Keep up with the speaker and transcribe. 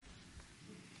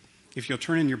If you'll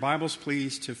turn in your Bibles,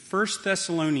 please, to 1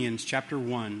 Thessalonians chapter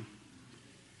 1.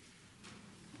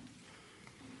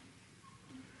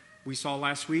 We saw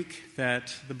last week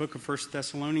that the book of 1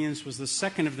 Thessalonians was the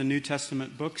second of the New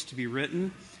Testament books to be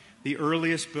written, the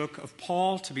earliest book of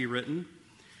Paul to be written,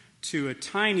 to a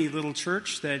tiny little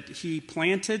church that he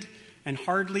planted and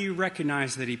hardly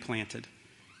recognized that he planted.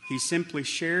 He simply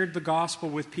shared the gospel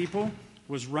with people,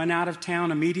 was run out of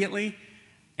town immediately,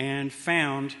 and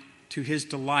found, to his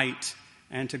delight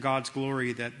and to God's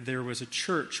glory, that there was a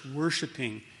church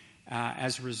worshiping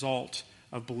as a result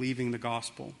of believing the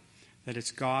gospel. That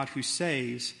it's God who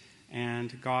saves,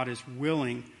 and God is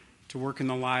willing to work in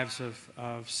the lives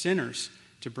of sinners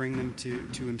to bring them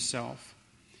to himself.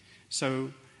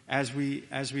 So as we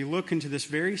look into this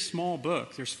very small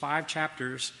book, there's 5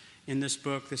 chapters in this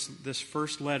book, this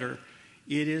first letter.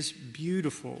 It is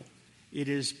beautiful. It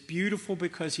is beautiful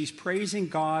because he's praising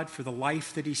God for the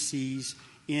life that he sees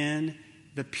in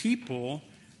the people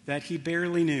that he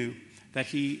barely knew, that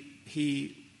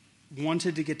he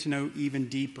wanted to get to know even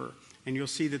deeper. And you'll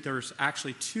see that there's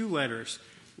actually 2 letters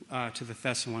to the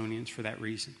Thessalonians for that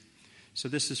reason. So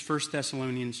this is 1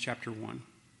 Thessalonians chapter 1.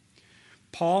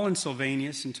 Paul and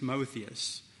Silvanus and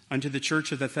Timotheus, unto the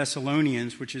church of the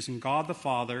Thessalonians, which is in God the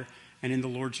Father and in the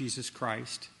Lord Jesus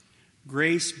Christ,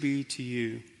 grace be to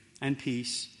you and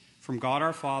peace from God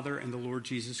our Father and the Lord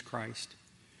Jesus Christ.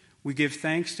 We give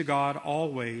thanks to God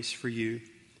always for you,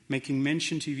 making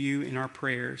mention to you in our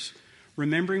prayers,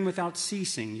 remembering without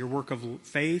ceasing your work of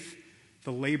faith,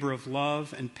 the labor of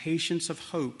love, and patience of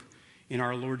hope in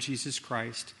our Lord Jesus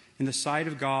Christ, in the sight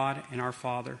of God and our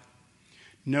Father.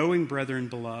 Knowing, brethren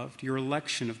beloved, your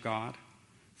election of God,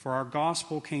 for our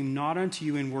gospel came not unto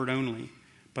you in word only,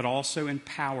 but also in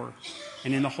power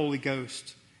and in the Holy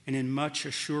Ghost, and in much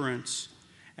assurance,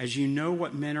 as you know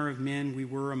what manner of men we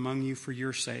were among you for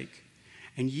your sake.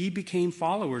 And ye became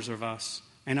followers of us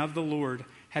and of the Lord,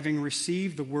 having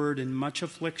received the word in much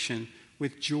affliction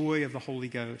with joy of the Holy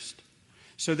Ghost,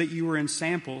 so that you were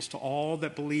ensamples to all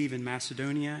that believe in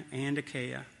Macedonia and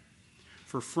Achaia.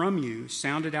 For from you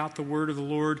sounded out the word of the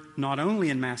Lord, not only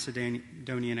in Macedonia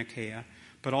and Achaia,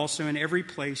 but also in every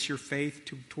place your faith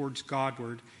towards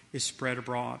Godward is spread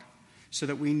abroad, so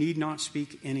that we need not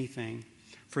speak anything.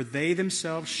 For they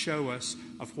themselves show us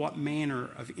of what manner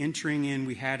of entering in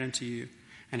we had unto you,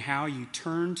 and how you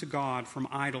turned to God from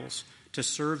idols to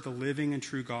serve the living and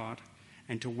true God,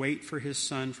 and to wait for his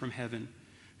Son from heaven,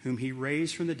 whom he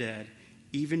raised from the dead,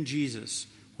 even Jesus,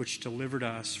 which delivered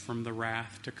us from the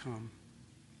wrath to come.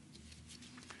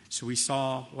 So we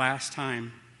saw last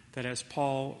time that as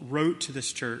Paul wrote to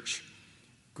this church,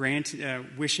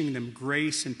 wishing them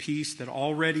grace and peace that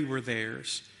already were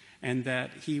theirs, and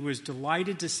that he was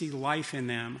delighted to see life in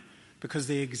them because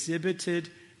they exhibited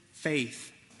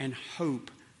faith and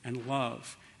hope and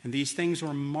love. And these things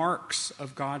were marks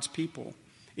of God's people.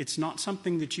 It's not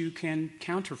something that you can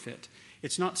counterfeit.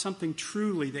 It's not something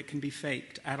truly that can be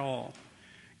faked at all.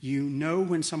 You know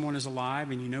when someone is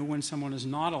alive and you know when someone is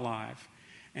not alive.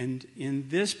 And in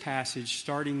this passage,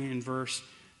 starting in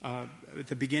at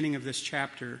the beginning of this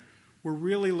chapter, we're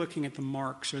really looking at the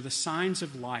marks or the signs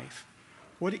of life.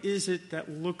 What is it that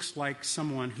looks like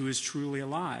someone who is truly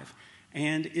alive?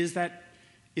 And is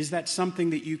that something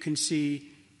that you can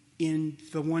see in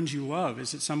the ones you love?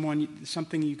 Is it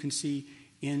something you can see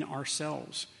in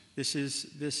ourselves? This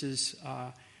is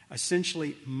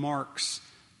essentially marks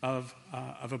of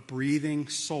a breathing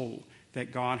soul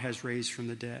that God has raised from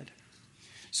the dead.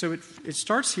 So it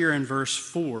starts here in verse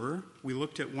 4. We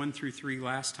looked at 1 through 3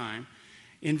 last time.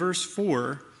 In verse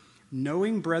 4,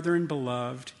 knowing, brethren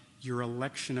beloved, your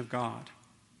election of God.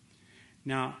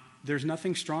 Now, there's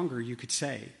nothing stronger you could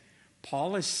say.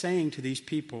 Paul is saying to these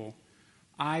people,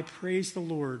 I praise the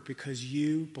Lord because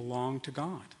you belong to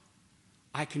God.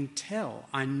 I can tell,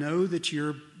 I know that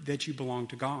you belong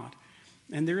to God.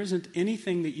 And there isn't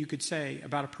anything that you could say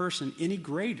about a person any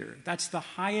greater. That's the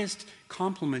highest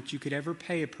compliment you could ever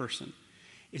pay a person,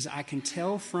 is I can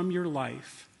tell from your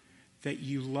life that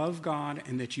you love God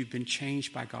and that you've been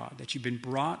changed by God, that you've been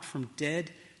brought from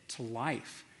dead to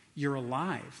life. You're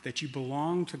alive, that you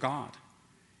belong to God.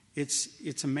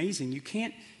 It's amazing. You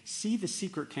can't see the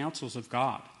secret counsels of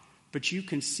God, but you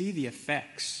can see the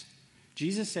effects.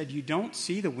 Jesus said you don't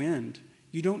see the wind.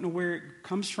 You don't know where it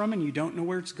comes from and you don't know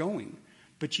where it's going.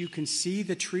 But you can see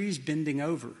the trees bending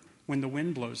over when the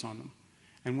wind blows on them.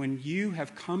 And when you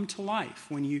have come to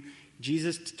life,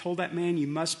 Jesus told that man, you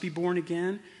must be born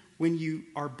again. When you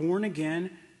are born again,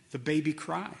 the baby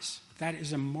cries. That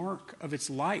is a mark of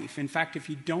its life. In fact, if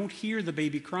you don't hear the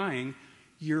baby crying,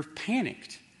 you're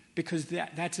panicked because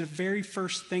that's the very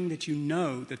first thing that you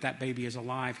know that baby is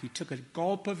alive. He took a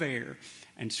gulp of air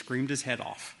and screamed his head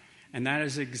off. And that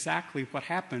is exactly what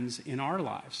happens in our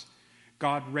lives.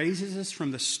 God raises us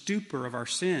from the stupor of our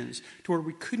sins to where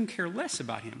we couldn't care less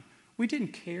about him. We didn't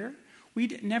care. We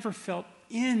never felt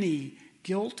any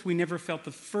guilt. We never felt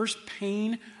the first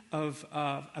pain of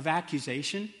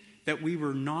accusation that we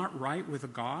were not right with a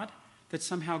God, that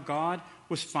somehow God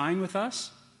was fine with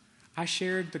us. I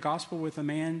shared the gospel with a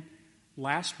man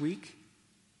last week,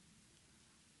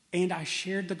 and I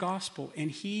shared the gospel,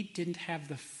 and he didn't have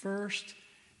the first,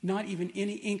 not even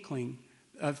any inkling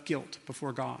of guilt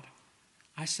before God.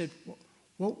 I said,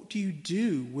 what do you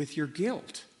do with your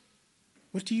guilt?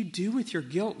 What do you do with your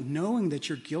guilt, knowing that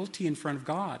you're guilty in front of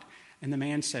God? And the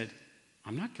man said,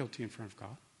 I'm not guilty in front of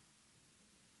God.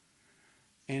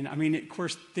 And I mean, of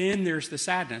course, then there's the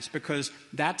sadness, because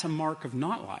that's a mark of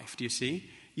not life, do you see?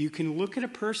 You can look at a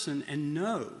person and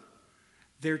know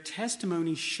their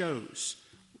testimony shows,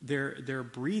 their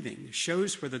breathing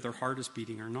shows whether their heart is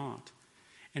beating or not.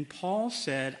 And Paul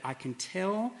said, I can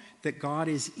tell that God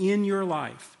is in your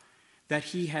life, that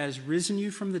he has risen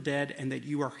you from the dead, and that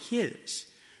you are his,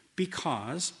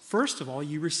 because, first of all,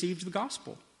 you received the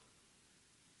gospel.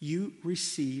 You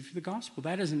received the gospel.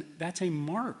 That's a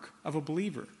mark of a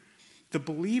believer. The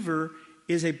believer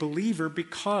is a believer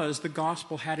because the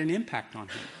gospel had an impact on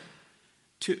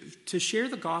him. To share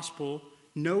the gospel,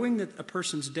 knowing that a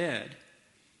person's dead,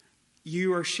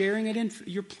 you are sharing it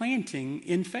you're planting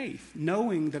in faith,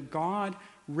 knowing that God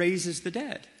raises the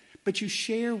dead. But you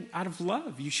share out of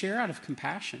love. You share out of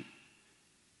compassion.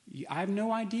 I have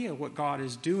no idea what God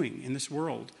is doing in this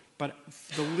world, but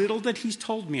the little that he's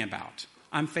told me about,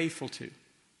 I'm faithful to.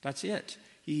 That's it.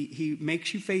 He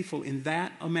makes you faithful in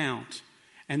that amount.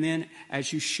 And then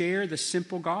as you share the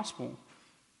simple gospel,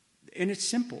 and it's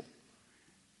simple,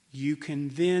 you can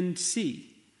then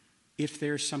see if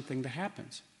there's something that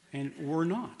happens or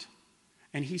not.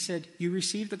 And he said, you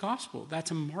receive the gospel.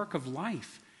 That's a mark of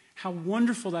life. How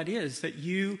wonderful that is, that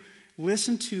you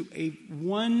listen to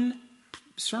one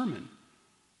sermon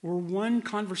or one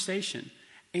conversation,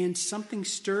 and something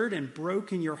stirred and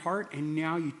broke in your heart, and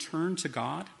now you turn to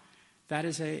God. That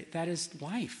is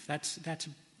life.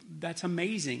 That's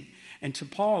amazing. And to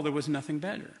Paul, there was nothing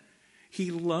better.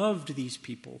 He loved these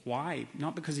people. Why?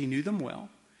 Not because he knew them well.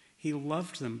 He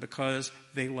loved them because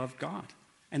they loved God.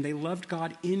 And they loved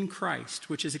God in Christ,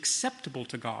 which is acceptable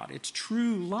to God. It's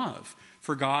true love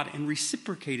for God and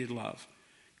reciprocated love.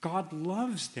 God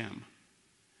loves them.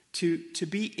 To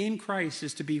be in Christ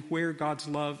is to be where God's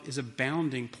love is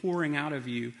abounding, pouring out of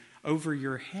you over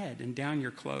your head and down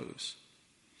your clothes.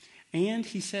 And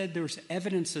he said there's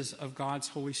evidences of God's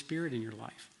Holy Spirit in your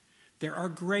life. There are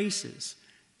graces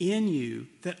in you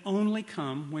that only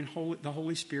come when the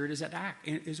Holy Spirit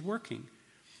is working.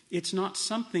 It's not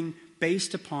something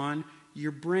based upon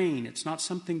your brain. It's not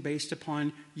something based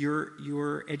upon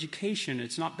your education.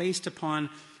 It's not based upon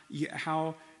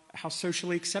how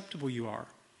socially acceptable you are.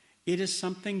 It is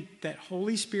something that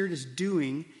Holy Spirit is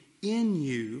doing in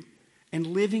you and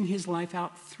living his life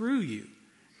out through you.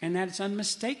 And that is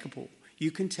unmistakable. You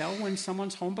can tell when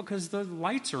someone's home because the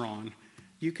lights are on.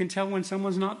 You can tell when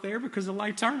someone's not there because the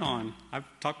lights aren't on. I've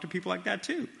talked to people like that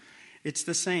too. It's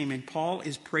the same. And Paul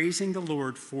is praising the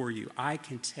Lord for you. I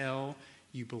can tell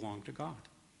you belong to God.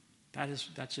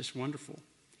 That's just wonderful.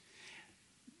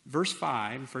 Verse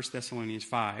 5, 1 Thessalonians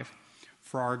 5,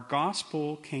 for our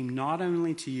gospel came not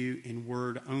only to you in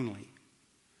word only,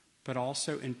 but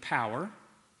also in power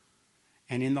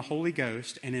and in the Holy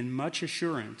Ghost and in much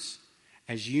assurance,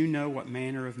 as you know what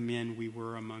manner of men we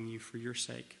were among you for your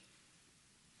sake.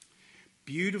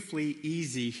 Beautifully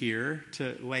easy here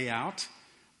to lay out.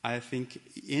 I think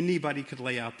anybody could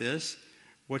lay out this.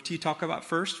 What do you talk about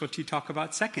first? What do you talk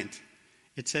about second?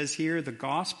 It says here, the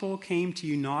gospel came to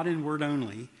you not in word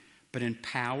only, but in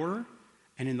power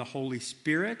and in the Holy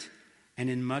Spirit and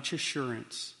in much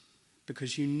assurance,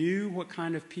 because you knew what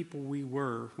kind of people we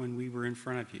were when we were in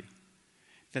front of you,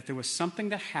 that there was something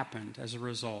that happened as a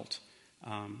result,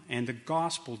 and the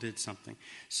gospel did something.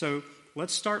 So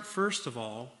let's start first of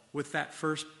all with that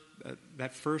first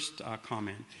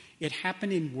comment. It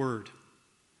happened in word.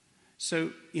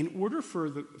 So in order for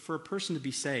a person to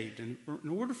be saved, and in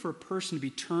order for a person to be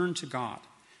turned to God,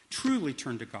 truly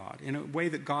turned to God, in a way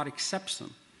that God accepts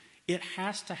them, it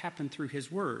has to happen through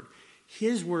his word.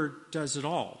 His word does it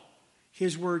all.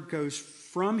 His word goes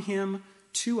from him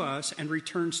to us and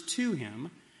returns to him.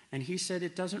 And he said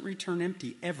it doesn't return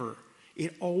empty, ever.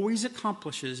 It always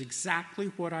accomplishes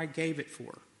exactly what I gave it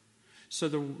for. So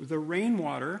the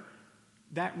rainwater,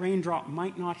 that raindrop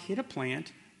might not hit a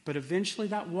plant, but eventually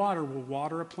that water will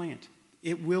water a plant.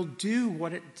 It will do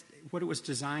what it was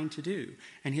designed to do.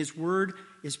 And his word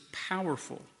is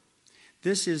powerful.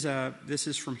 This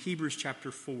is from Hebrews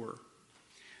chapter 4.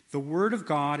 The word of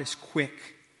God is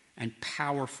quick and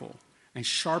powerful and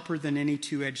sharper than any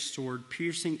two-edged sword,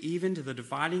 piercing even to the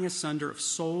dividing asunder of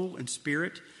soul and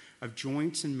spirit, of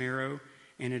joints and marrow,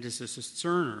 and it is a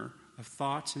discerner of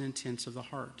thoughts and intents of the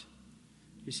heart.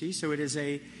 You see, so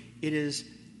the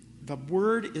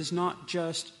word is not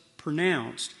just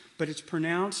pronounced, but it's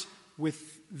pronounced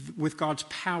with God's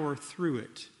power through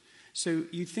it. So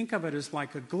you think of it as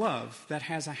like a glove that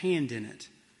has a hand in it.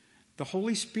 The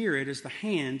Holy Spirit is the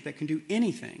hand that can do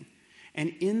anything.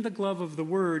 And in the glove of the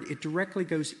word, it directly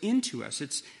goes into us.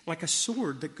 It's like a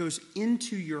sword that goes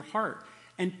into your heart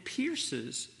and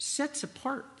pierces, sets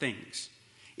apart things.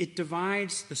 It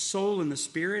divides the soul and the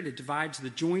spirit. It divides the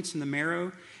joints and the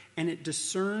marrow. And it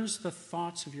discerns the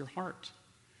thoughts of your heart.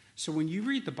 So when you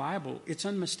read the Bible, it's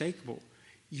unmistakable.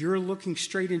 You're looking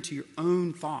straight into your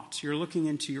own thoughts. You're looking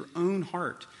into your own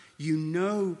heart. You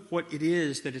know what it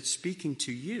is that it's speaking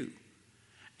to you.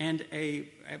 And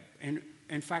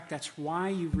in fact, that's why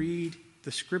you read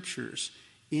the scriptures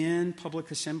in public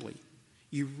assembly.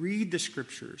 You read the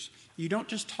scriptures. You don't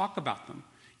just talk about them.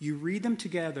 You read them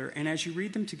together, and as you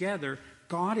read them together,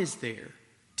 God is there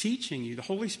teaching you. The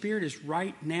Holy Spirit is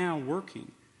right now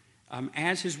working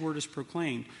as his word is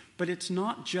proclaimed. But it's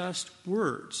not just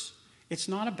words. It's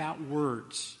not about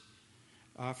words.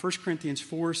 1 Corinthians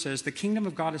 4 says, the kingdom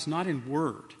of God is not in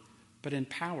word, but in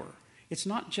power. It's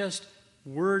not just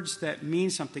words that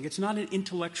mean something. It's not an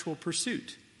intellectual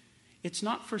pursuit. It's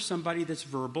not for somebody that's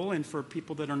verbal, and for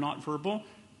people that are not verbal,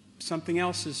 something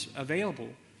else is available.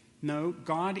 No,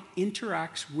 God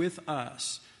interacts with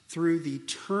us through the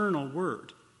eternal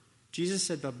word. Jesus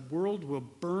said the world will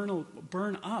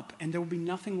burn up, and there will be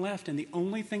nothing left, and the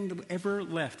only thing that ever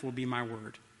left will be my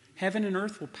word. Heaven and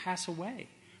earth will pass away,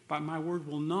 but my word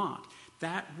will not.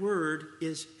 That word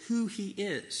is who he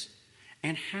is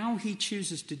and how he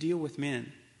chooses to deal with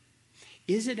men.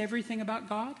 Is it everything about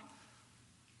God?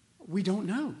 We don't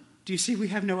know. Do you see? We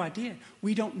have no idea.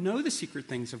 We don't know the secret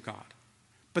things of God.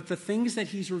 But the things that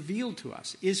he's revealed to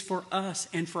us is for us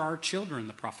and for our children,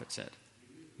 the prophet said.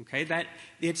 Okay, that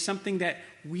it's something that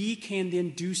we can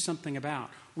then do something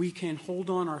about. We can hold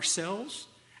on ourselves,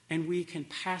 and we can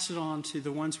pass it on to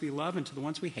the ones we love and to the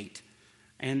ones we hate.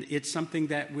 And it's something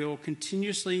that will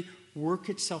continuously work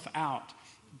itself out.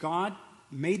 God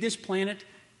made this planet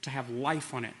to have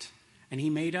life on it, and he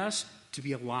made us to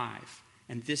be alive.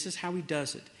 And this is how he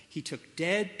does it. He took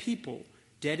dead people,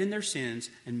 dead in their sins,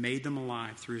 and made them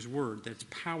alive through his word that's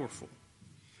powerful.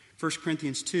 1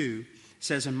 Corinthians 2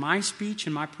 says, and my speech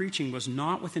and my preaching was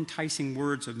not with enticing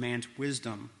words of man's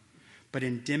wisdom, but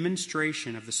in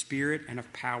demonstration of the Spirit and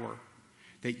of power,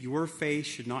 that your faith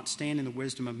should not stand in the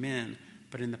wisdom of men,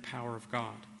 but in the power of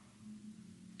God.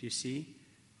 Do you see?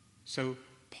 So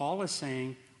Paul is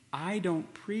saying, I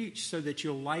don't preach so that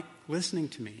you'll like listening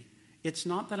to me. It's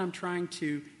not that I'm trying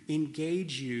to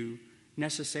engage you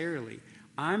necessarily.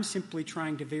 I'm simply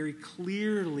trying to very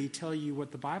clearly tell you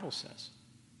what the Bible says.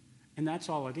 And that's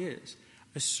all it is.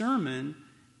 A sermon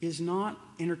is not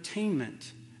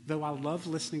entertainment, though I love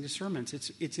listening to sermons.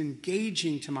 It's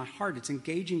engaging to my heart. It's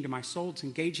engaging to my soul. It's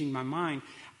engaging my mind.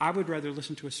 I would rather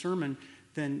listen to a sermon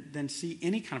than see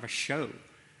any kind of a show.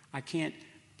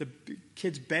 The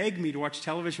kids beg me to watch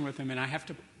television with them, and I have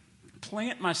to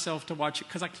plant myself to watch it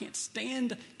because I can't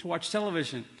stand to watch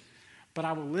television. But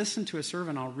I will listen to a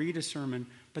sermon, I'll read a sermon,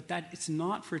 but that it's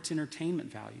not for its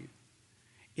entertainment value.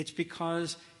 It's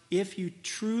because if you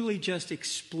truly just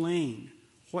explain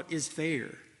what is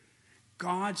there,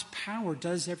 God's power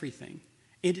does everything.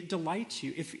 It delights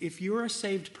you. If you're a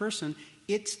saved person,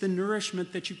 it's the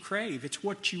nourishment that you crave. It's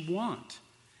what you want.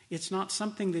 It's not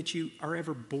something that you are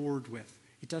ever bored with.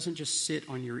 It doesn't just sit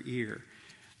on your ear.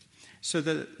 So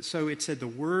it said the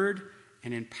Word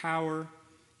and in power,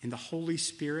 in the Holy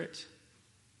Spirit.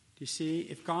 Do you see?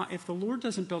 If the Lord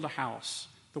doesn't build a house,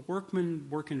 the workmen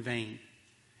work in vain.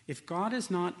 If God is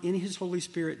not in his Holy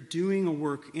Spirit doing a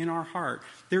work in our heart,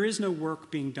 there is no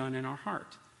work being done in our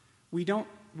heart. We don't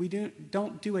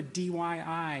do a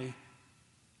DIY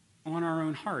on our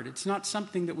own heart. It's not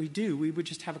something that we do. We would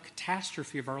just have a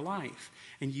catastrophe of our life.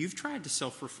 And you've tried to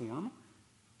self-reform.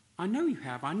 I know you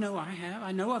have. I know I have.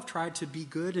 I know I've tried to be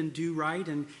good and do right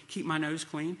and keep my nose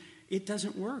clean. It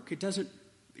doesn't work. It doesn't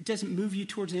move you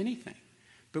towards anything.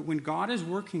 But when God is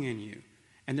working in you,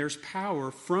 and there's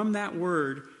power from that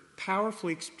word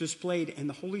powerfully displayed, and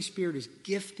the Holy Spirit is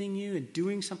gifting you and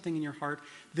doing something in your heart,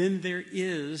 then there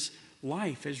is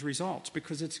life as results,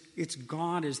 because it's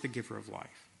God is the giver of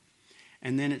life.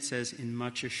 And then it says, in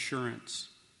much assurance.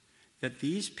 That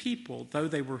these people, though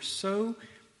they were so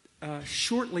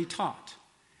shortly taught,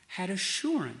 had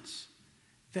assurance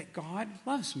that God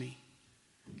loves me.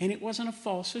 And it wasn't a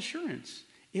false assurance.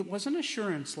 It wasn't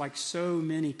assurance like so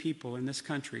many people in this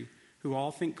country who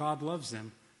all think God loves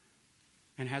them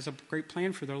and has a great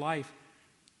plan for their life.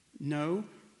 No,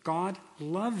 God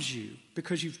loves you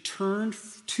because you've turned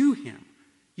to him.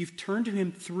 You've turned to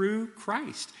him through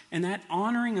Christ. And that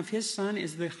honoring of his Son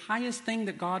is the highest thing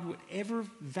that God would ever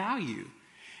value.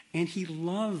 And he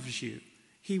loves you.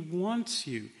 He wants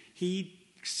you. He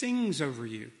sings over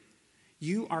you.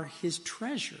 You are his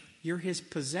treasure. You're his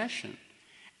possession.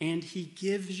 And he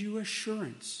gives you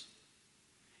assurance.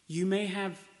 You may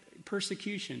have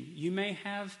persecution. You may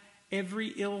have every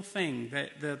ill thing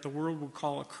that the world would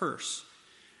call a curse.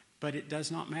 But it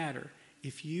does not matter.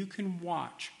 If you can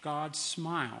watch God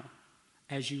smile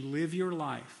as you live your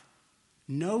life,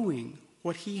 knowing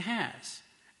what he has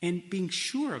and being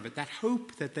sure of it, that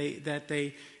hope that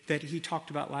he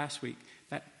talked about last week,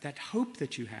 that hope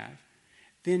that you have,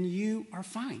 then you are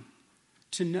fine.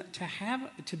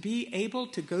 To be able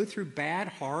to go through bad,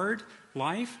 hard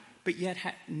life, but yet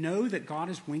know that God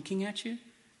is winking at you,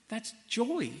 that's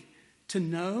joy. To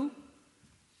know,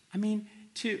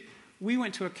 we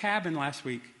went to a cabin last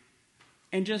week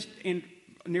and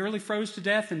nearly froze to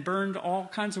death and burned all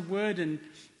kinds of wood, and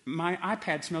my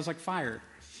iPad smells like fire.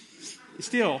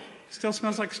 Still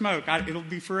smells like smoke. It'll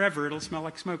be forever. It'll smell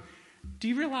like smoke. Do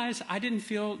you realize I didn't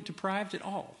feel deprived at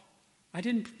all? I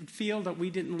didn't feel that we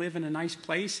didn't live in a nice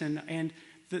place and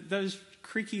those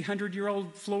creaky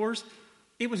 100-year-old floors.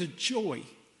 It was a joy.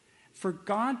 For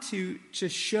God to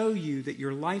show you that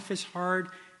your life is hard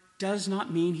does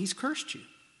not mean he's cursed you.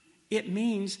 It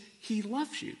means he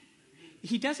loves you.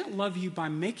 He doesn't love you by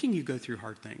making you go through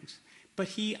hard things, but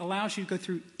he allows you to go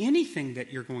through anything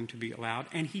that you're going to be allowed,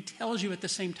 and he tells you at the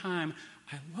same time,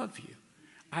 I love you.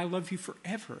 I love you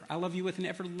forever. I love you with an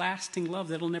everlasting love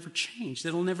that'll never change,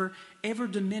 that'll never, ever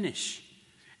diminish.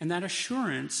 And that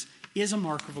assurance is a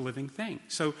mark of a living thing.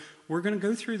 So we're going to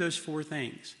go through those four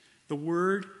things. The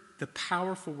Word, the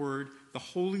powerful Word, the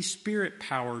Holy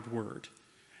Spirit-powered Word,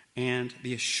 and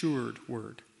the assured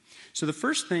Word. So the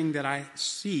first thing that I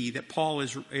see that Paul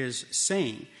is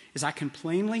saying is I can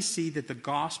plainly see that the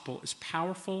gospel is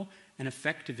powerful and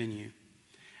effective in you.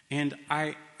 And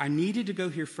I needed to go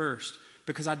here first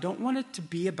because I don't want it to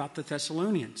be about the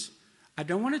Thessalonians. I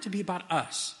don't want it to be about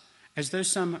us, as though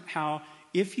somehow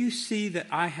if you see that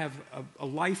I have a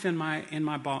life in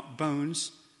my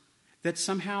bones, that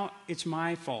somehow it's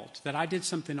my fault, that I did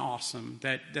something awesome,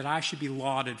 that I should be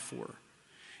lauded for.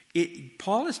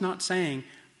 Paul is not saying,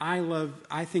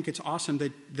 I think it's awesome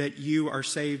that you are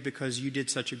saved because you did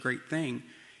such a great thing.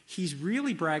 He's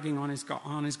really bragging on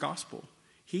his gospel.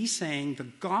 He's saying the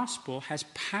gospel has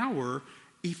power,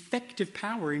 effective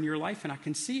power in your life, and I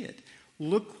can see it.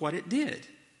 Look what it did.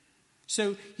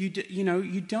 So you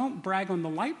don't brag on the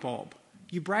light bulb.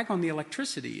 You brag on the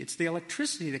electricity. It's the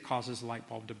electricity that causes the light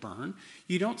bulb to burn.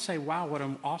 You don't say, wow, what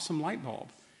an awesome light bulb.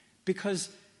 Because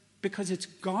it's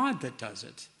God that does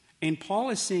it. And Paul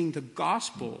is saying the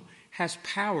gospel has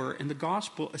power, and the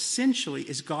gospel essentially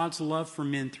is God's love for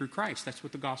men through Christ. That's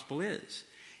what the gospel is.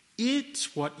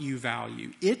 It's what you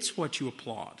value. It's what you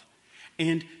applaud.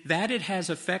 And that it has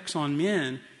effects on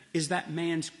men is that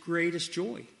man's greatest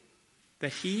joy.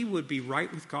 That he would be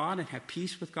right with God and have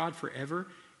peace with God forever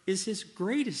is his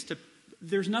greatest.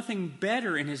 There's nothing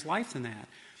better in his life than that.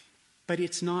 But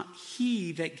it's not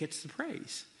he that gets the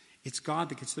praise. It's God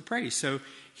that gets the praise. So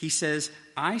he says,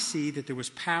 I see that there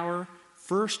was power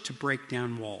first to break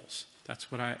down walls.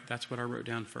 That's what I wrote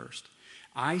down first.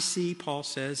 I see, Paul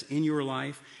says, in your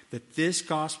life that this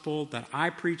gospel that I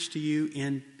preached to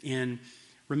you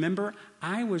remember,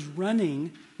 I was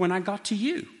running when I got to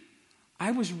you.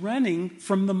 I was running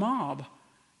from the mob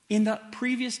in the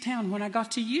previous town when I got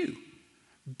to you,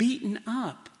 beaten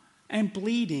up and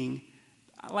bleeding,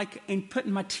 and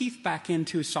putting my teeth back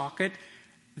into a socket.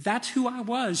 That's who I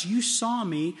was. You saw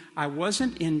me. I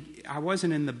wasn't in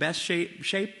the best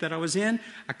shape that I was in.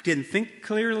 I didn't think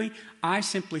clearly. I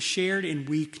simply shared in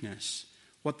weakness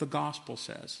what the gospel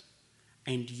says.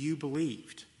 And you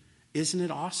believed. Isn't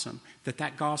it awesome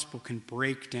that gospel can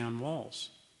break down walls?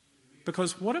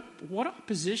 Because what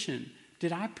opposition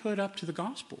did I put up to the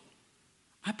gospel?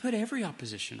 I put every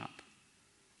opposition up.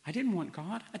 I didn't want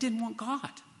God. I didn't want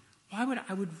God. I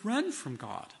would run from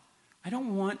God. I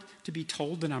don't want to be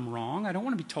told that I'm wrong. I don't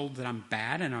want to be told that I'm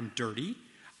bad and I'm dirty.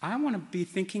 I want to be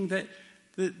thinking that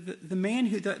the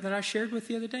man that I shared with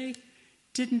the other day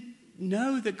didn't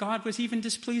know that God was even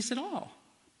displeased at all.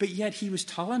 But yet he was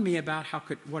telling me about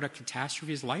what a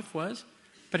catastrophe his life was.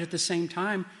 But at the same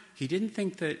time, he didn't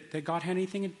think that God had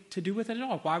anything to do with it at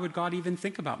all. Why would God even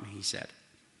think about me, he said.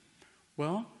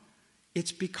 Well,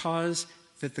 it's because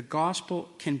that the gospel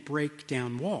can break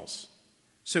down walls.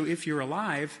 So if you're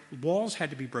alive, walls had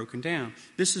to be broken down.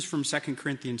 This is from 2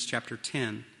 Corinthians chapter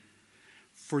 10.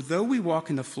 For though we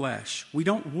walk in the flesh, we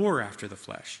don't war after the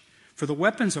flesh. For the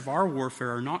weapons of our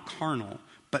warfare are not carnal,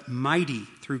 but mighty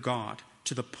through God,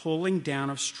 to the pulling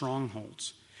down of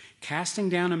strongholds, casting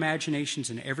down imaginations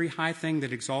and every high thing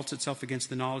that exalts itself against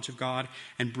the knowledge of God,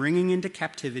 and bringing into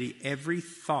captivity every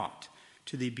thought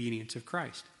to the obedience of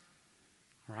Christ.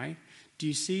 All right? Do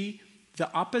you see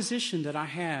the opposition that I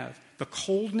have, the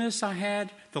coldness I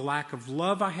had, the lack of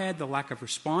love I had, the lack of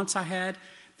response I had,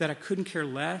 that I couldn't care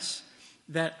less,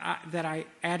 that I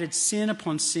added sin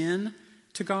upon sin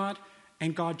to God,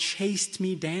 and God chased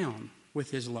me down with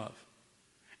his love.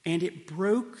 And it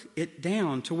broke it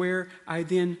down to where I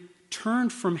then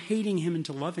turned from hating him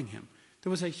into loving him. There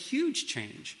was a huge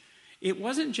change. It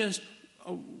wasn't just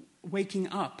waking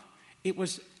up. It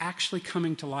was actually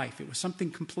coming to life. It was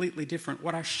something completely different.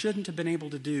 What I shouldn't have been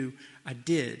able to do, I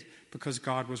did because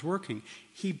God was working.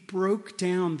 He broke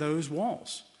down those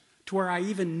walls to where I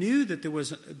even knew that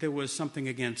there was something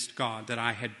against God that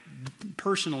I had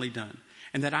personally done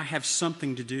and that I have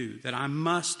something to do, that I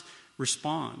must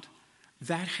respond.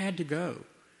 That had to go.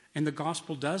 And the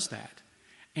gospel does that.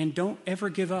 And don't ever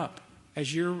give up.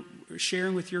 As you're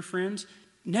sharing with your friends,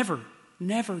 never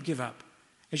give up.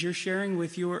 As you're sharing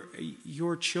with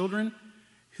your children,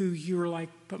 who you're like,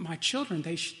 but my children,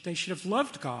 they should have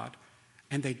loved God.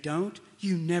 And they don't.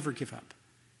 You never give up.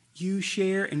 You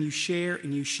share and you share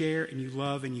and you share and you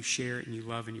love and you share and you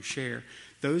love and you share.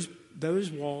 Those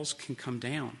walls can come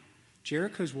down.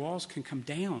 Jericho's walls can come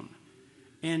down.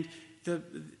 And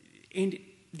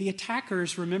the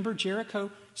attackers, remember,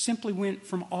 Jericho simply went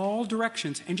from all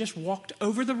directions and just walked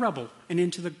over the rubble and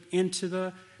into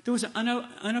the there was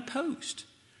unopposed.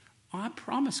 I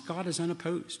promise God is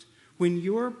unopposed. When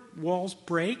your walls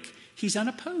break, he's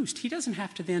unopposed. He doesn't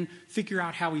have to then figure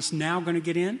out how he's now going to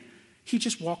get in. He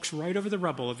just walks right over the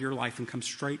rubble of your life and comes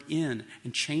straight in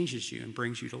and changes you and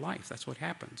brings you to life. That's what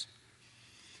happens.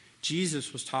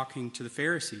 Jesus was talking to the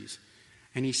Pharisees,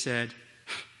 and he said,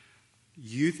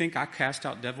 you think I cast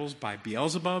out devils by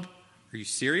Beelzebub? Are you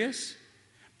serious?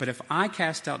 But if I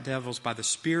cast out devils by the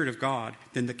Spirit of God,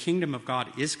 then the kingdom of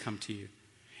God is come to you.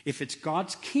 If it's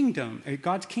God's kingdom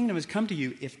has come to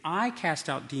you, if I cast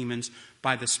out demons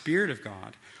by the Spirit of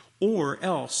God, or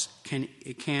else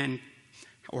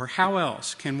how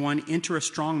else can one enter a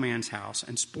strong man's house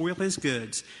and spoil his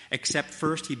goods, except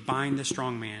first he bind the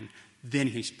strong man, then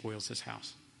he spoils his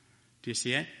house? Do you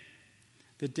see it?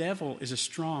 The devil is a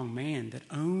strong man that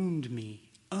owned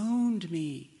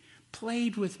me,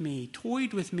 played with me,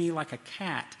 toyed with me like a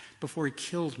cat before he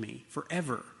killed me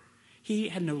forever. He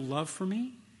had no love for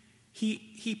me.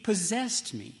 He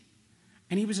possessed me.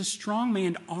 And he was a strong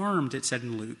man armed, it said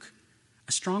in Luke.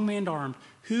 A strong man armed.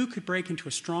 Who could break into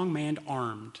a strong man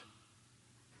armed?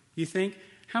 You think?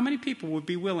 How many people would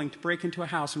be willing to break into a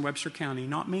house in Webster County?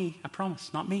 Not me, I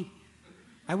promise, not me.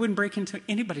 I wouldn't break into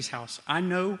anybody's house. I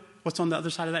know what's on the other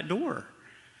side of that door.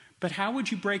 But how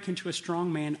would you break into a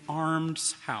strong man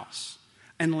armed's house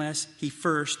unless he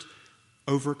first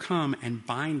overcome and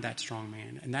bind that strong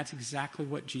man? And that's exactly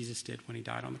what Jesus did when he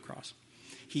died on the cross.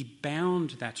 He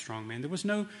bound that strong man.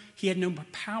 He had no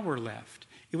power left.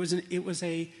 It was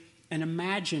an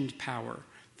imagined power.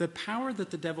 The power that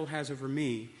the devil has over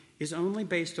me is only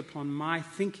based upon my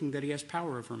thinking that he has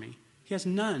power over me. He has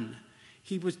none.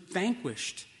 He was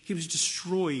vanquished. He was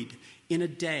destroyed in a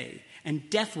day. And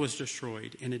death was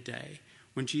destroyed in a day.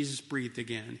 When Jesus breathed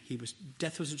again,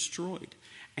 death was destroyed.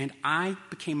 And I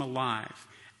became alive.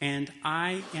 And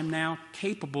I am now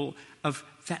capable of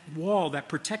that wall, that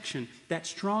protection, that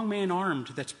strong man armed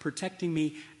that's protecting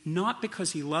me, not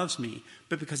because he loves me,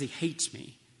 but because he hates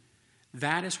me.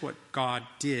 That is what God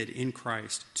did in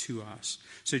Christ to us.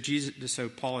 So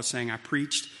Paul is saying, as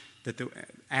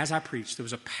I preached, there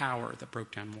was a power that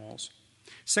broke down walls.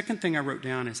 Second thing I wrote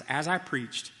down is, as I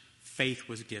preached, faith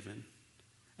was given.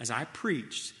 As I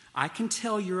preached, I can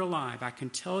tell you're alive. I can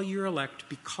tell you're elect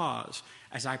because,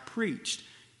 as I preached,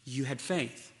 you had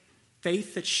faith.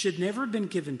 Faith that should never have been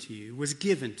given to you was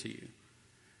given to you.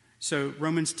 So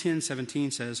Romans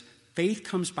 10:17 says, faith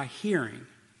comes by hearing,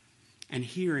 and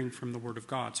hearing from the Word of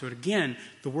God. So again,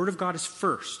 the Word of God is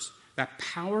first. That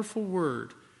powerful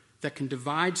Word that can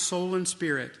divide soul and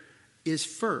spirit is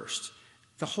first.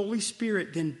 The Holy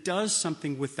Spirit then does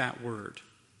something with that Word.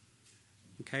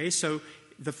 Okay, so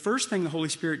the first thing the Holy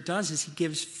Spirit does is he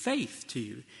gives faith to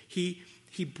you.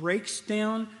 He breaks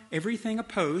down everything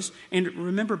opposed. And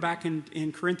remember back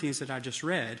in Corinthians that I just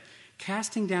read,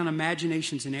 casting down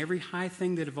imaginations and every high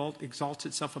thing that exalts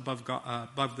itself above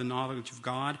the knowledge of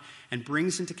God and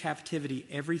brings into captivity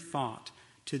every thought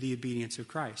to the obedience of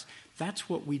Christ. That's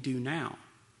what we do now.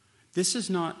 This is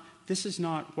not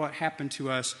what happened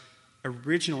to us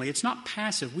originally. It's not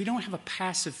passive. We don't have a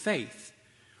passive faith.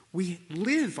 We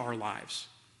live our lives.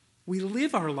 We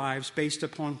live our lives based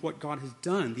upon what God has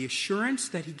done. The assurance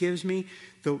that he gives me,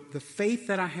 the faith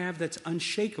that I have that's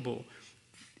unshakable.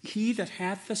 He that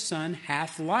hath the Son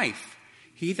hath life.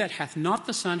 He that hath not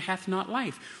the Son hath not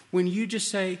life. When you just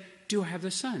say, do I have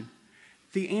the Son?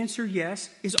 The answer, yes,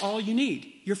 is all you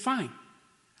need. You're fine.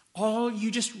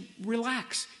 You just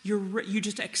relax. You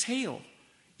just exhale.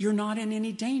 You're not in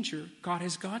any danger. God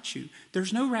has got you.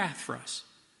 There's no wrath for us.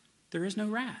 There is no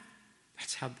wrath.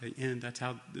 That's how they end. That's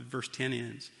how verse 10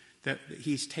 ends. That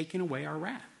he's taken away our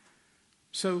wrath.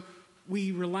 So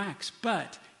we relax.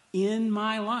 But in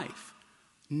my life,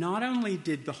 not only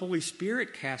did the Holy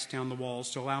Spirit cast down the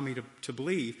walls to allow me to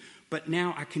believe, but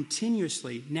now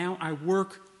I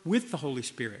work with the Holy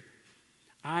Spirit.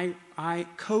 I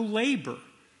co-labor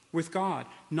with God,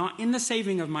 not in the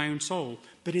saving of my own soul,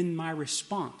 but in my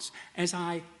response. As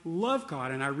I love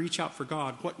God and I reach out for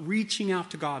God, what reaching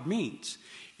out to God means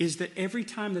is that every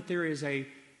time that there is a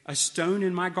stone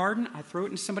in my garden, I throw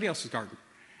it into somebody else's garden.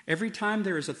 Every time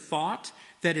there is a thought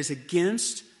that is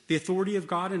against the authority of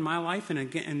God in my life and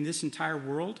in this entire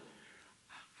world,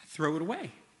 I throw it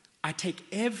away. I take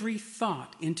every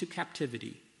thought into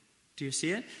captivity. Do you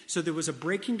see it? So there was a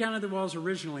breaking down of the walls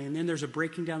originally, and then there's a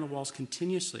breaking down of the walls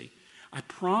continuously. I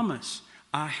promise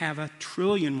I have 1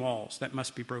 trillion walls that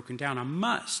must be broken down. I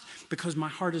must, because my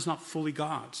heart is not fully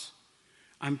God's.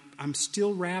 I'm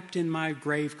still wrapped in my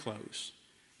grave clothes,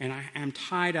 and I am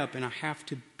tied up, and I have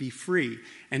to be free.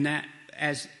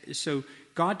 So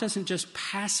God doesn't just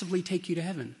passively take you to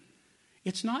heaven.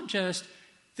 It's not just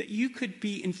that you could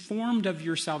be informed of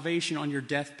your salvation on your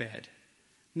deathbed.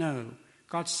 No,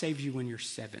 God saved you when you're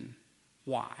 7.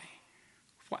 Why?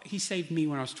 He saved me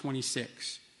when I was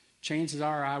 26. Chances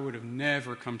are I would have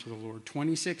never come to the Lord.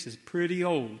 26 is pretty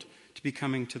old to be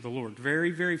coming to the Lord.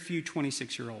 Very, very few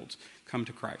 26-year-olds come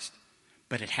to Christ.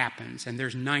 But it happens. And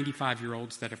there's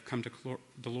 95-year-olds that have come to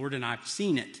the Lord, and I've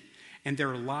seen it. And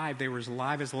they're alive. They were as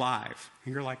alive as live.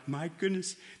 And you're like, my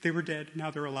goodness, they were dead.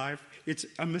 Now they're alive. It's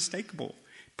unmistakable.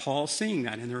 Paul's seeing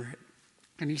that.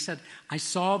 And he said, I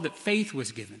saw that faith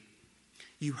was given.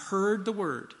 You heard the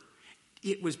word.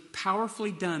 It was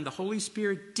powerfully done. The Holy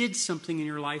Spirit did something in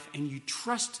your life, and you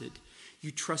trusted.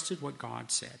 You trusted what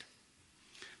God said.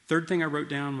 Third thing I wrote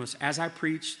down was, as I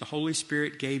preached, the Holy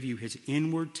Spirit gave you his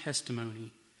inward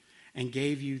testimony and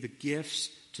gave you the gifts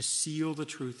to seal the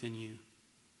truth in you.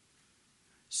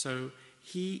 So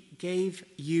he gave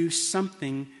you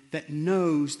something that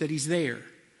knows that he's there.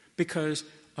 Because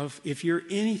if you're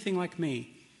anything like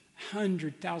me,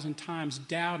 100,000 times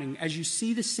doubting, as you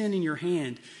see the sin in your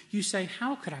hand, you say,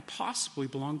 how could I possibly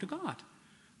belong to God?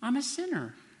 I'm a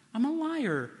sinner. I'm a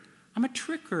liar. I'm a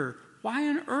tricker. Why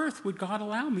on earth would God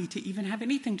allow me to even have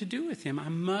anything to do with him? I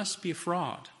must be a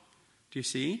fraud. Do you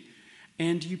see?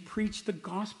 And you preach the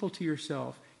gospel to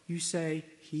yourself. You say,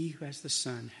 he who has the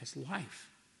Son has life.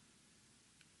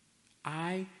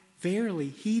 Verily,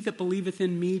 he that believeth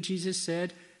in me, Jesus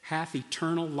said, hath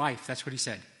eternal life. That's what he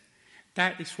said.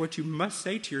 That is what you must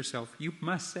say to yourself. You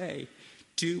must say,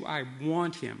 do I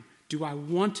want him? Do I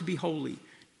want to be holy?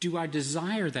 Do I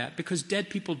desire that? Because dead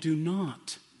people do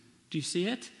not. Do you see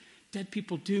it? Dead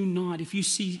people do not. If you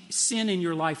see sin in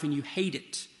your life and you hate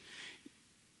it,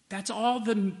 that's all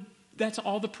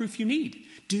the proof you need.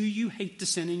 Do you hate the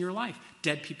sin in your life?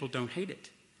 Dead people don't hate it.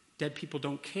 Dead people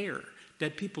don't care.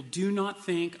 Dead people do not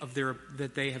think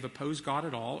that they have opposed God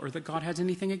at all, or that God has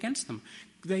anything against them.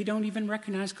 They don't even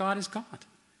recognize God as God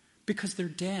because they're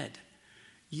dead.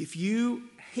 If you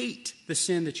hate the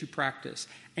sin that you practice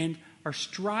and are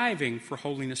striving for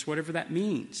holiness, whatever that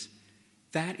means,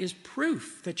 that is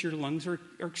proof that your lungs are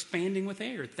expanding with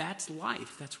air. That's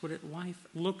life. That's what life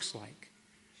looks like.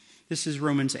 This is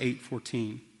Romans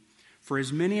 8:14. For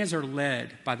as many as are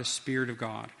led by the Spirit of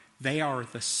God, they are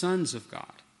the sons of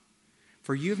God.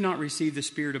 For you have not received the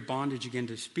spirit of bondage again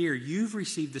to fear. You've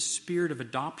received the spirit of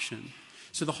adoption.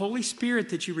 So the Holy Spirit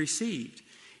that you received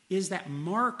is that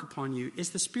mark upon you,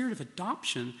 is the spirit of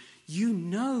adoption. You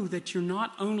know that you're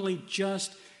not only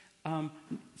just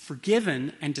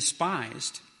forgiven and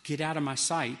despised, get out of my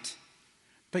sight,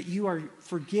 but you are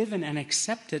forgiven and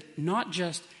accepted not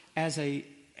just as a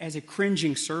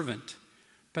cringing servant,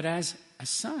 but as a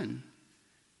son.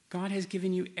 God has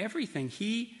given you everything.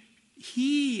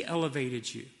 He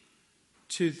elevated you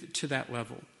to that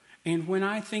level. And when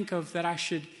I think of that I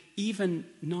should even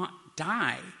not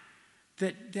die,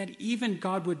 that even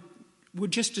God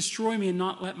would just destroy me and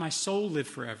not let my soul live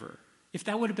forever, if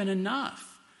that would have been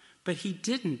enough. But he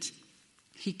didn't.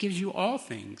 He gives you all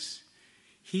things.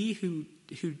 He who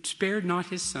spared not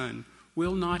his son,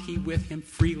 will not he with him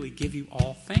freely give you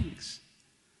all things?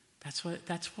 That's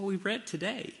what we read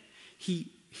today. He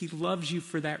loves you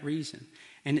for that reason.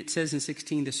 And it says in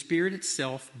 16, the Spirit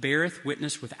itself beareth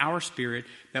witness with our spirit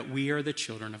that we are the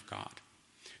children of God.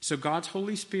 So God's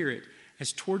Holy Spirit,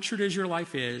 as tortured as your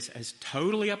life is, as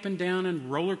totally up and down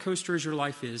and roller coaster as your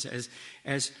life is,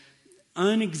 as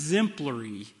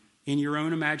unexemplary in your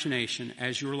own imagination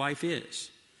as your life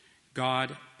is,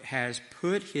 God has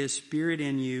put his Spirit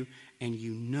in you, and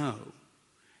you know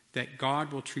that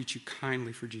God will treat you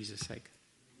kindly for Jesus' sake.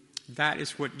 That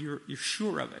is what you're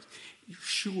sure of it. You're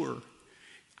sure.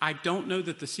 I don't know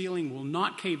that the ceiling will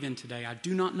not cave in today. I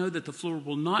do not know that the floor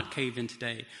will not cave in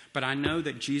today. But I know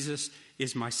that Jesus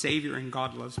is my Savior and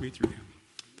God loves me through him.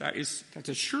 That's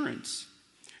assurance.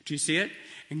 Do you see it?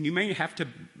 And you may have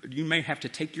to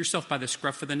take yourself by the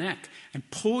scruff of the neck and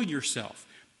pull yourself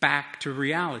back to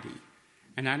reality.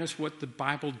 And that is what the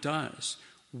Bible does.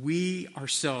 We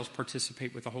ourselves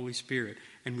participate with the Holy Spirit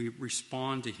and we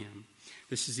respond to him.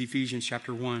 This is Ephesians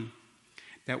chapter 1.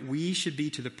 That we should be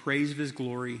to the praise of his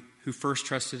glory, who first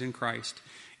trusted in Christ,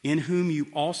 in whom you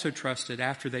also trusted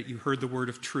after that you heard the word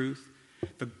of truth,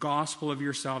 the gospel of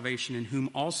your salvation, in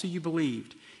whom also you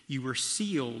believed. You were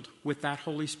sealed with that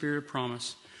Holy Spirit of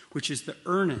promise, which is the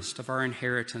earnest of our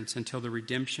inheritance until the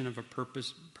redemption of a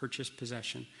purchased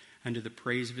possession unto the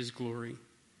praise of his glory.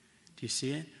 Do you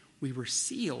see it? We were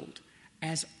sealed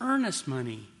as earnest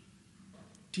money.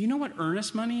 Do you know what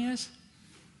earnest money is?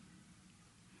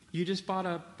 You just bought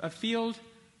a field.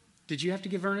 Did you have to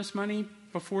give earnest money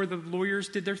before the lawyers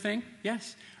did their thing?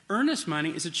 Yes. Earnest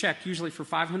money is a check usually for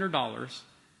 $500. I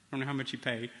don't know how much you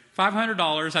paid.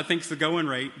 $500, I think, is the going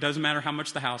rate. Doesn't matter how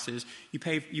much the house is.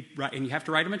 And you have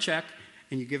to write them a check,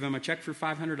 and you give them a check for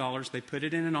 $500. They put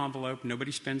it in an envelope.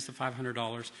 Nobody spends the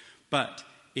 $500. But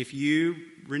if you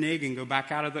renege and go back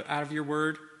out of your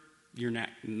word, you're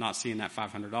not seeing that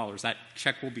 $500. That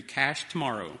check will be cashed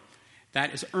tomorrow.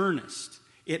 That is earnest.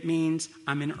 It means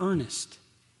I'm in earnest.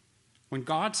 When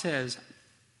God says,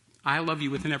 I love you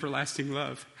with an everlasting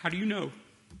love, how do you know?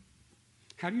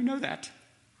 How do you know that?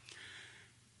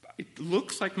 It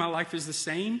looks like my life is the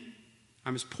same.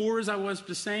 I'm as poor as I was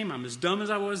the same. I'm as dumb as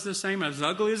I was the same. I'm as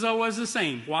ugly as I was the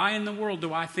same. Why in the world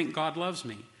do I think God loves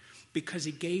me? Because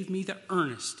he gave me the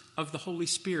earnest of the Holy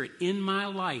Spirit in my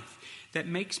life that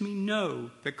makes me know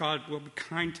that God will be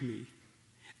kind to me.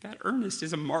 That earnest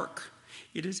is a mark.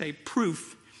 It is a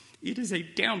proof. It is a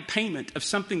down payment of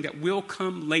something that will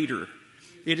come later.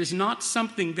 It is not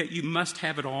something that you must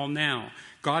have it all now.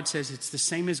 God says it's the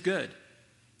same as good.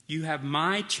 You have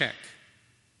my check.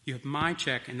 You have my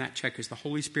check, and that check is the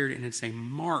Holy Spirit, and it's a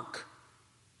mark.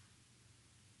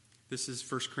 This is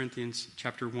 1 Corinthians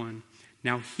chapter 1.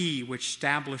 Now he which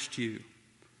established you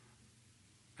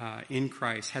in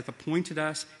Christ hath appointed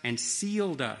us and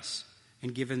sealed us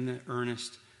and given the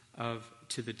earnest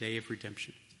to the day of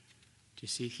redemption. Do you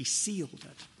see? He sealed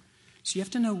it. So you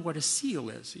have to know what a seal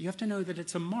is. You have to know that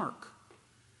it's a mark.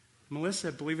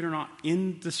 Melissa, believe it or not,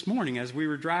 in this morning as we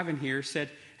were driving here, said,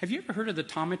 have you ever heard of the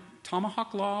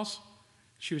Tomahawk laws?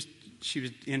 She was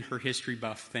in her history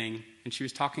buff thing, and she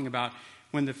was talking about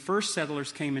when the first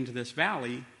settlers came into this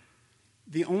valley,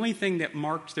 the only thing that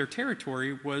marked their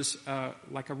territory was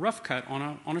like a rough cut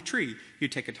on a tree.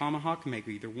 You'd take a tomahawk and make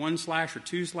either one slash or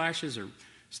two slashes or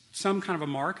some kind of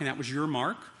a mark, and that was your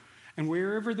mark. And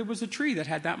wherever there was a tree that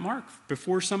had that mark,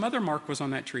 before some other mark was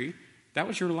on that tree, that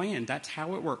was your land. That's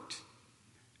how it worked.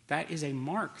 That is a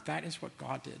mark. That is what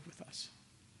God did with us.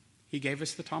 He gave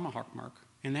us the tomahawk mark.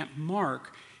 And that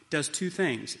mark does two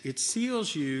things. It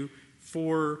seals you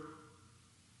to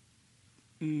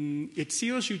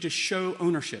show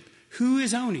ownership. Who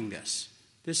is owning this?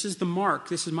 This is the mark.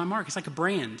 This is my mark. It's like a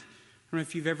brand. I don't know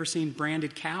if you've ever seen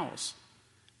branded cows.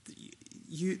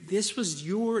 This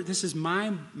is my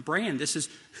brand. This is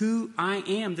who I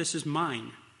am. This is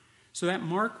mine. So that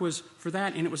mark was for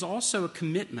that, and it was also a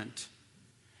commitment.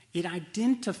 It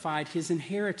identified his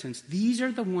inheritance. These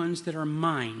are the ones that are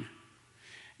mine.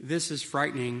 This is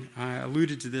frightening. I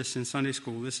alluded to this in Sunday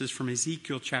school. This is from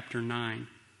Ezekiel chapter 9.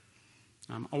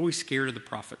 I'm always scared of the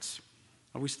prophets.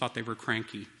 I always thought they were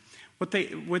cranky. What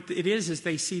it is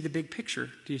they see the big picture.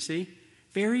 Do you see?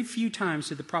 Very few times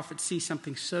did the prophets see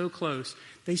something so close.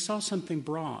 They saw something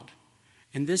broad.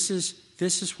 And this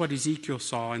is what Ezekiel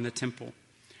saw in the temple.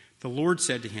 The Lord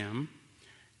said to him,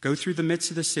 "Go through the midst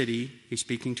of the city," he's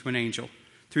speaking to an angel,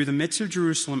 "through the midst of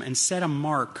Jerusalem, and set a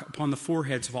mark upon the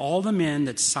foreheads of all the men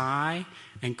that sigh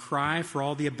and cry for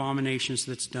all the abominations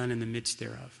that's done in the midst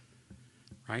thereof."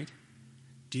 Right?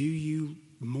 Do you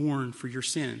mourn for your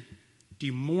sin? Do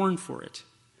you mourn for it?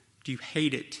 Do you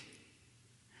hate it?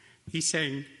 He's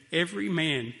saying every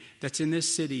man that's in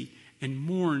this city and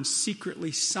mourns,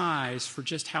 secretly sighs for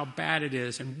just how bad it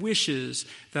is and wishes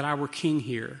that I were king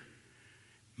here.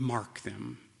 Mark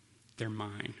them. They're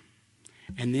mine.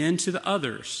 And then to the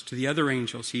others, to the other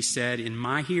angels, he said, "In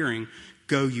my hearing,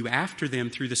 go you after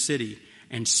them through the city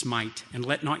and smite, and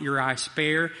let not your eye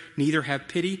spare, neither have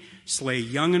pity. Slay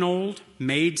young and old,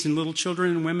 maids and little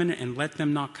children and women, and let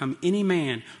them not come any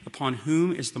man upon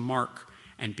whom is the mark,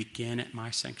 and begin at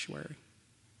my sanctuary."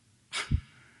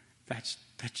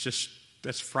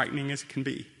 That's frightening as it can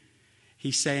be.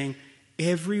 He's saying,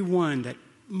 everyone that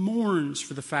mourns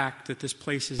for the fact that this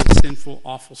place is a sinful,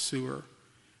 awful sewer,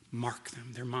 mark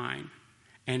them. They're mine.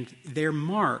 And their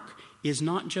mark is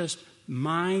not just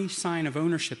my sign of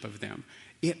ownership of them.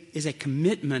 It is a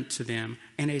commitment to them,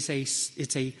 and it's a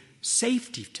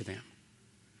safety to them.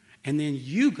 And then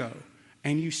you go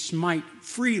and you smite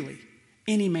freely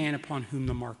any man upon whom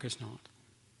the mark is not.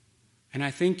 And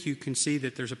I think you can see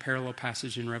that there's a parallel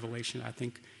passage in Revelation. I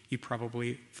think you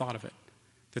probably thought of it.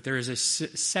 That there is a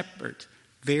separate,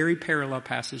 very parallel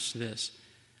passage to this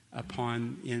at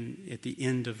the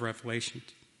end of Revelation.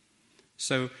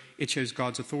 So it shows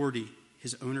God's authority,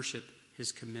 his ownership,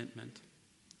 his commitment.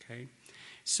 Okay?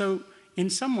 So in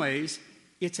some ways,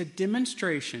 it's a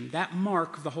demonstration, that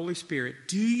mark of the Holy Spirit.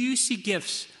 Do you see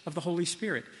gifts of the Holy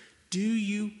Spirit? Do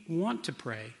you want to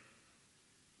pray?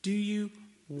 Do you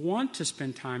want to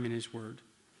spend time in his word?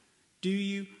 Do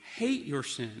you hate your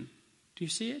sin? Do you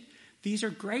see it? These are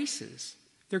graces.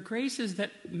 They're graces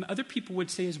that other people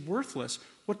would say is worthless.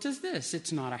 What does this?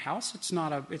 It's not a house. It's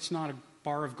not a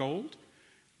bar of gold.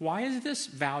 Why is this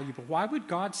valuable? Why would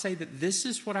God say that this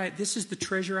is the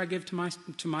treasure I give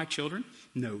to my children?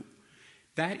 No.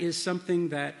 That is something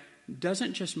that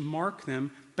doesn't just mark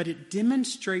them, but it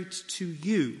demonstrates to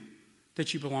you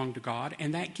that you belong to God,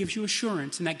 and that gives you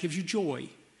assurance, and that gives you joy.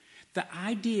 The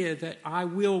idea that I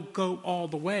will go all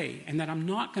the way and that I'm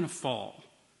not going to fall,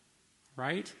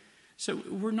 right? So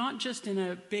we're not just in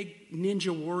a big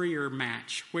ninja warrior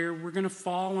match where we're going to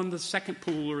fall on the second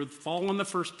pool or fall on the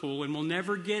first pool and we'll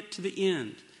never get to the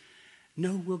end.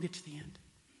 No, we'll get to the end.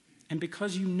 And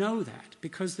because you know that,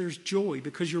 because there's joy,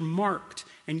 because you're marked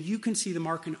and you can see the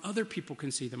mark and other people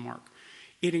can see the mark,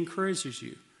 it encourages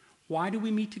you. Why do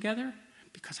we meet together?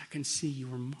 Because I can see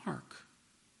your mark.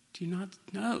 Do you not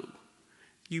know?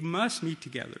 You must meet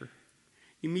together.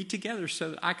 You meet together so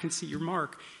that I can see your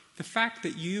mark. The fact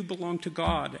that you belong to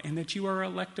God and that you are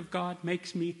elect of God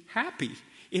makes me happy.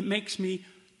 It makes me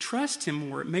trust him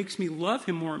more. It makes me love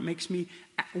him more. It makes me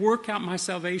work out my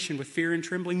salvation with fear and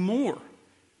trembling more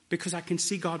because I can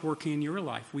see God working in your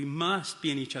life. We must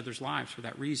be in each other's lives for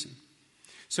that reason.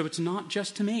 So it's not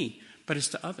just to me, but it's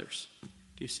to others.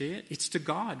 Do you see it? It's to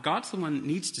God. God's the one that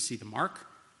needs to see the mark.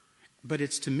 But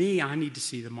it's to me, I need to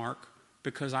see the mark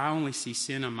because I only see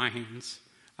sin on my hands.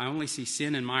 I only see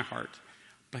sin in my heart.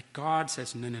 But God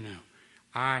says, no.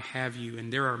 I have you,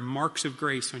 and there are marks of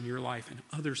grace on your life, and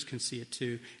others can see it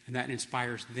too, and that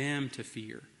inspires them to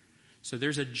fear. So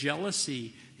there's a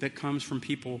jealousy that comes from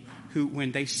people who,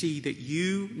 when they see that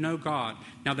you know God,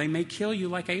 now they may kill you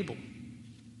like Abel.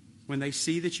 When they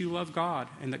see that you love God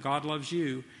and that God loves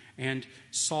you, and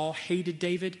Saul hated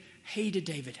David.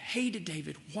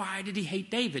 Why did he hate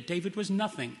David? David was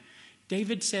nothing.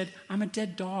 David said, I'm a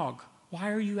dead dog.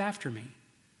 Why are you after me?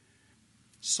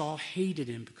 Saul hated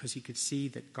him because he could see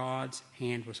that God's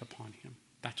hand was upon him.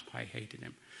 That's why he hated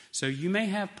him. So you may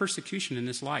have persecution in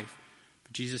this life,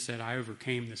 but Jesus said, I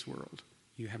overcame this world.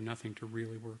 You have nothing to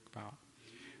really work about.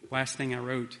 Last thing I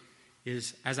wrote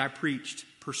is, as I preached,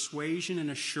 persuasion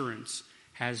and assurance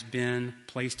has been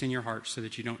placed in your heart so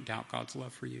that you don't doubt God's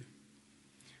love for you.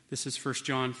 This is 1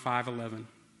 John 5:11.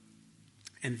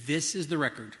 And this is the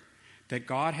record, that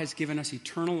God has given us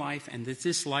eternal life, and that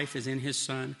this life is in his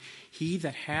Son. He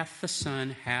that hath the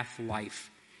Son hath life.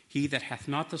 He that hath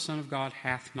not the Son of God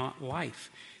hath not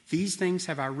life. These things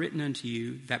have I written unto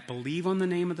you that believe on the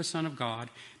name of the Son of God,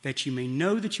 that you may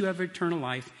know that you have eternal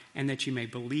life, and that you may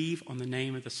believe on the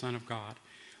name of the Son of God.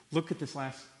 Look at this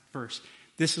last verse.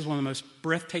 This is one of the most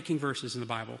breathtaking verses in the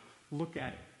Bible. Look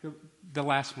at it. The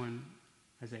last one,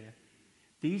 Isaiah.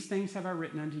 These things have I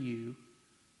written unto you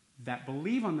that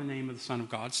believe on the name of the Son of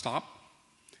God. Stop.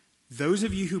 Those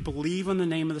of you who believe on the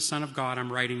name of the Son of God,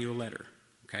 I'm writing you a letter.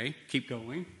 Okay, keep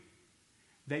going.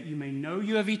 That you may know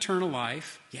you have eternal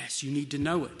life. Yes, you need to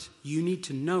know it. You need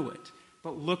to know it.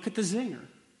 But look at the zinger.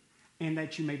 And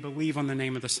that you may believe on the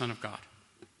name of the Son of God.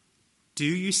 Do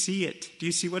you see it? Do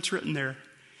you see what's written there?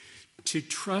 To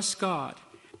trust God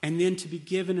and then to be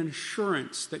given an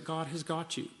assurance that God has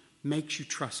got you makes you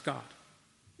trust God.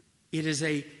 It is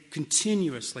a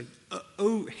continuously,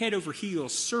 head over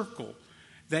heels circle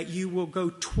that you will go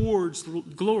towards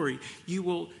glory.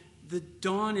 The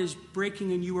dawn is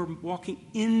breaking and you are walking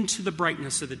into the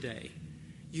brightness of the day.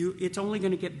 It's only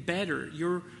going to get better.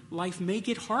 Your life may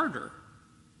get harder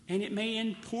and it may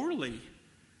end poorly,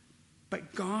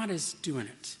 but God is doing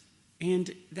it.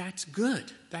 And that's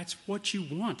good. That's what you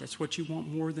want. That's what you want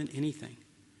more than anything.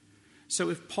 So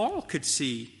if Paul could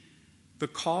see the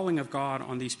calling of God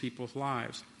on these people's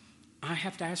lives, I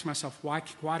have to ask myself, why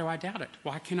do I doubt it?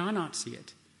 Why can I not see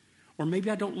it? Or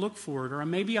maybe I don't look for it, or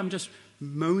maybe I'm just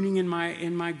moaning in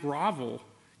my grovel.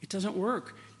 It doesn't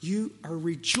work. You are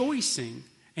rejoicing.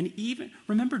 And even,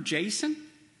 remember Jason?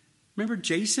 Remember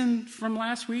Jason from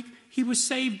last week? He was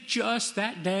saved just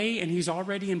that day, and he's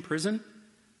already in prison.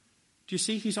 Do you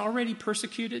see? He's already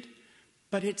persecuted.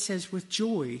 But it says with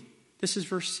joy, this is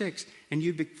verse 6, and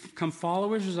you become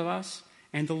followers of us,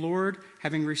 and the Lord,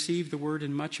 having received the word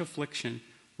in much affliction,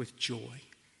 with joy.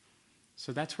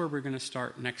 So that's where we're going to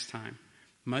start next time.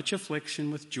 Much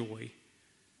affliction with joy.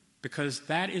 Because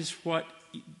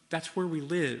that's where we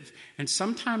live. And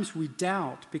sometimes we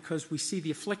doubt because we see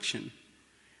the affliction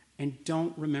and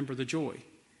don't remember the joy.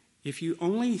 If you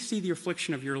only see the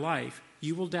affliction of your life,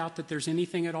 you will doubt that there's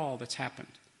anything at all that's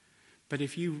happened. But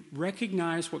if you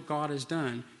recognize what God has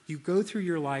done, you go through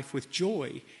your life with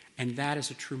joy, and that is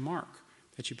a true mark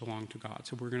that you belong to God.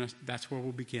 So that's where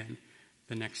we'll begin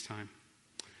the next time.